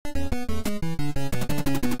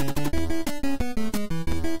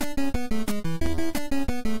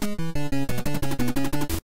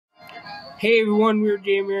Hey everyone, Weird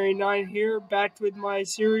Gamer 9 here, back with my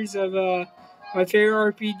series of my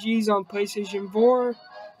favorite RPGs on PlayStation 4.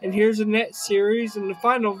 And here's the next series, and the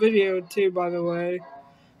final video too, by the way,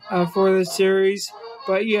 for this series.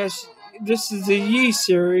 But yes, this is the Yi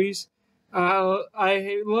series.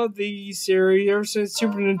 I love the Yi series ever since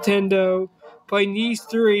Super Nintendo. Playing Ys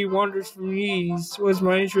 3, Wonders from Ys, was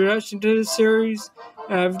my introduction to the series,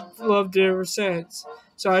 and I've loved it ever since.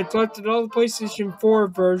 So I collected all the PlayStation 4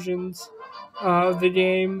 versions of the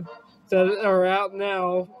game that are out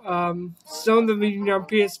now. Some of them even on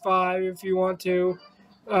PS5 if you want to.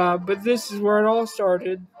 But this is where it all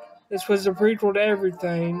started. This was a prequel to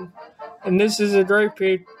everything. And this is a great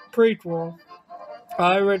prequel.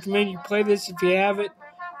 I recommend you play this if you have it.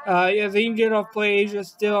 Yeah, they can get off PlayAsia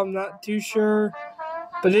still, I'm not too sure.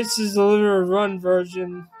 But this is the limited run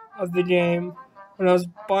version of the game when I was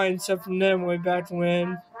buying stuff from them way back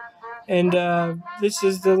when. And this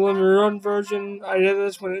is the limited run version. I did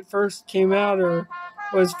this when it first came out or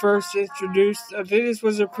was first introduced. I think this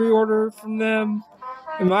was a pre-order from them.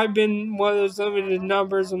 It might have been one of those limited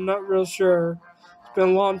numbers. I'm not real sure. It's been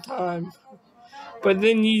a long time. But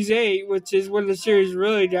then Ys 8, which is when the series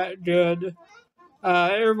really got good.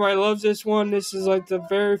 Everybody loves this one. This is like the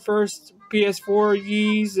very first PS4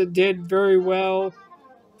 Ys that did very well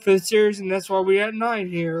for the series, and that's why we got 9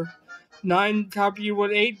 here. 9 copied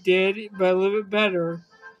what 8 did, but a little bit better.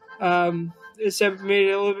 Except made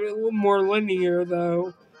it a little more linear,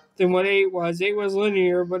 though, than what 8 was. 8 was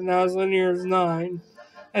linear, but not as linear as 9.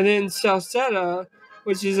 And then Salsetta,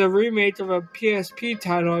 which is a remake of a PSP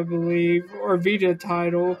title, I believe, or Vita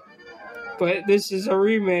title. But this is a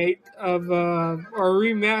remake of, or a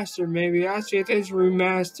remaster, maybe. Actually, I think it's a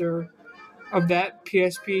remaster of that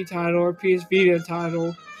PSP title or PS Vita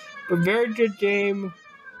title. But very good game.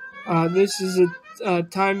 This is a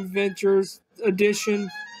Time Adventures edition,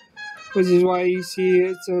 which is why you see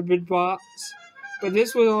it's a big box. But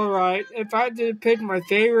this was alright. If I had to pick my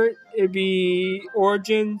favorite, it'd be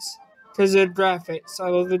Origins, because of the graphics. I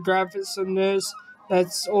love the graphics in this.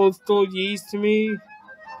 That's old school Ys to me.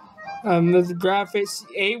 The graphics,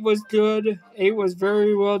 8 was good. 8 was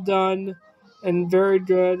very well done and very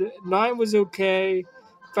good. 9 was okay.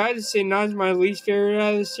 If I had to say 9 is my least favorite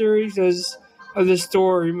out of the series because of the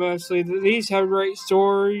story mostly. These have great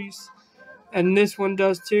stories, and this one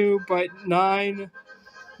does too, but 9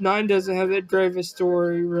 doesn't have that great of a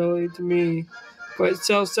story really to me. But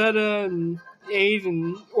Salsetta and 8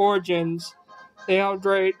 and Origins, they all have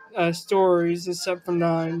great stories except for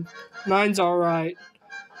 9. 9's alright.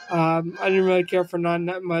 I didn't really care for 9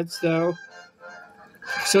 that much, though.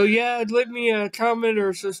 So, yeah, leave me a comment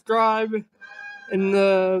or subscribe in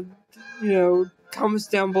the, comments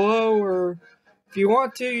down below. Or if you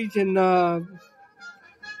want to, you can,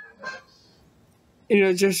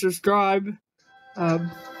 just subscribe.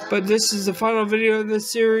 But this is the final video of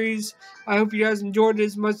this series. I hope you guys enjoyed it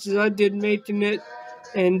as much as I did making it.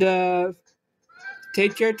 And,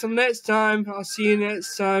 take care till next time. I'll see you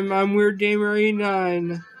next time. I'm Weird Gamer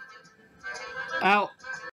 89. Out.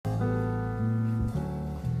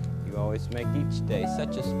 You always make each day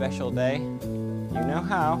such a special day. You know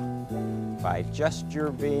how? By just your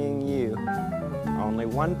being you. Only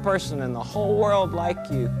one person in the whole world like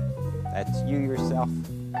you. That's you yourself.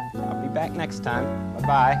 I'll be back next time.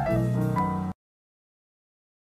 Bye-bye.